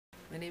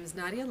My name is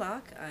Nadia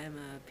Laack. I'm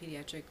a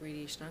pediatric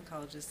radiation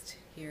oncologist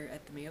here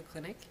at the Mayo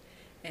Clinic,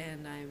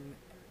 and I'm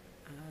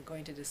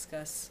going to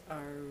discuss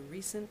our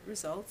recent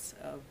results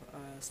of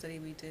a study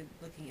we did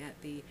looking at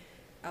the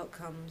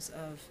outcomes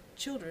of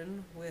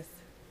children with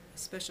a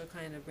special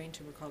kind of brain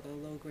tumor called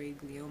a low-grade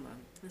glioma.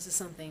 This is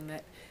something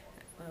that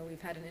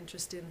we've had an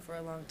interest in for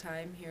a long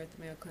time here at the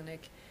Mayo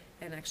Clinic,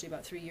 and actually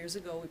about 3 years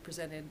ago we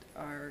presented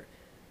our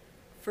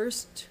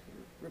first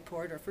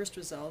report, our first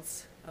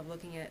results of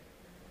looking at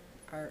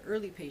our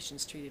early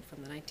patients treated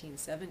from the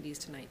 1970s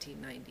to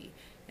 1990,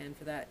 and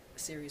for that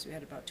series we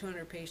had about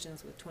 200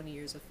 patients with 20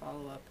 years of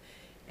follow-up,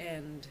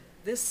 and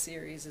this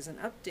series is an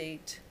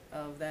update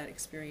of that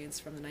experience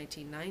from the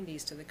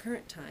 1990s to the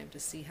current time to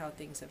see how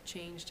things have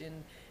changed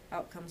in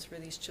outcomes for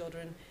these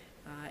children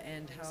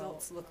and how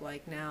results look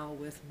like now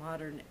with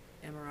modern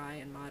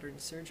MRI and modern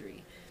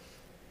surgery.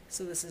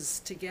 So this is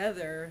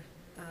together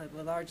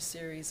the largest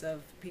series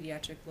of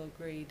pediatric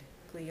low-grade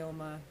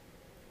glioma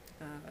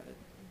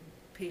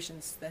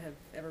patients that have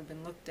ever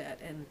been looked at,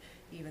 and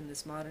even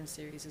this modern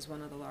series is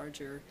one of the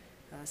larger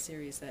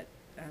series that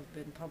have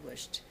been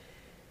published.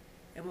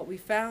 And what we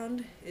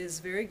found is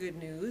very good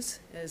news,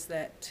 is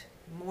that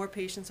more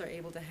patients are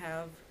able to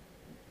have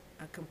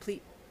a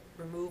complete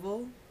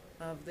removal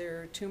of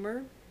their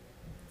tumor,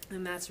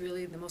 and that's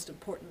really the most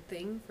important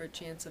thing for a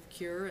chance of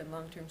cure and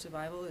long-term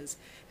survival, is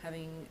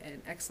having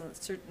an excellent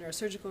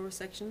neurosurgical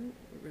resection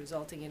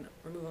resulting in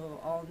removal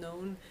of all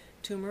known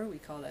tumor. We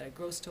call that a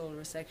gross total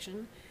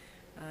resection.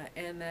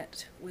 And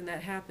that when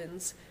that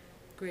happens,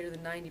 greater than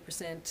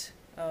 90%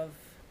 of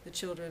the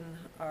children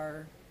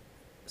are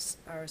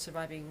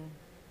surviving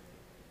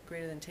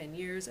greater than 10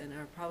 years and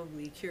are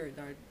probably cured.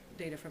 Our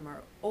data from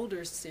our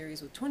older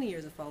series with 20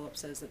 years of follow-up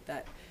says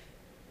that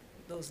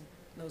those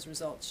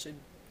results should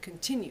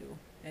continue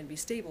and be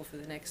stable for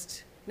the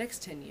next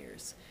 10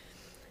 years.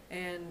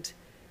 And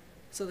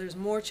so there's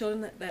more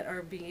children that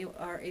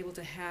are able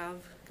to have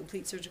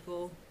complete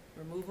surgical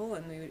removal,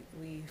 and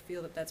we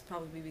feel that that's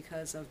probably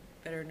because of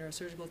better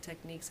neurosurgical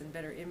techniques and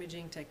better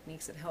imaging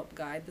techniques that help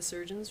guide the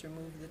surgeons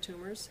remove the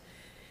tumors.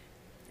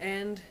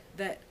 And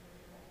that,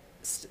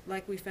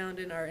 like we found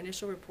in our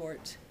initial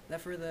report,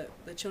 that for the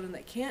children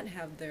that can't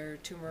have their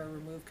tumor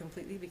removed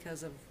completely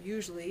because of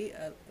usually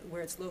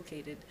where it's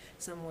located,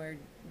 somewhere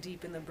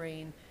deep in the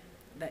brain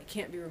that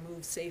can't be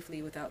removed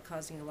safely without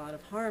causing a lot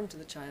of harm to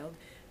the child,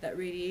 that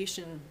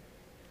radiation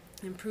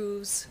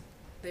improves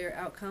their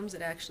outcomes.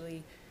 It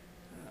actually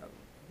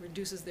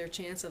reduces their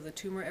chance of the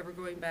tumor ever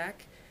growing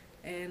back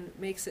and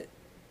makes it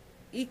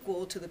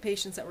equal to the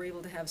patients that were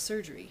able to have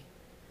surgery.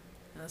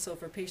 So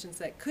for patients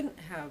that couldn't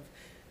have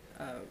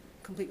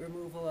complete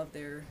removal of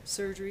their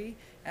surgery,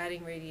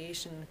 adding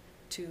radiation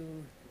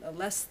to a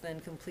less than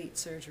complete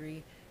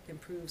surgery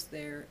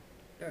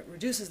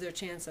reduces their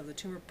chance of the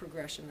tumor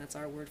progression, that's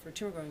our word for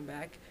tumor growing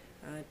back,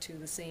 to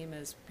the same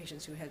as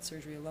patients who had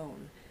surgery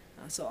alone.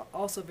 So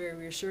also very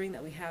reassuring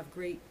that we have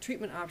great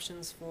treatment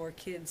options for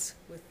kids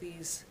with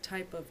this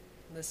type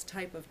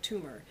of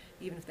tumor,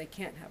 even if they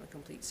can't have a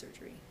complete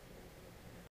surgery.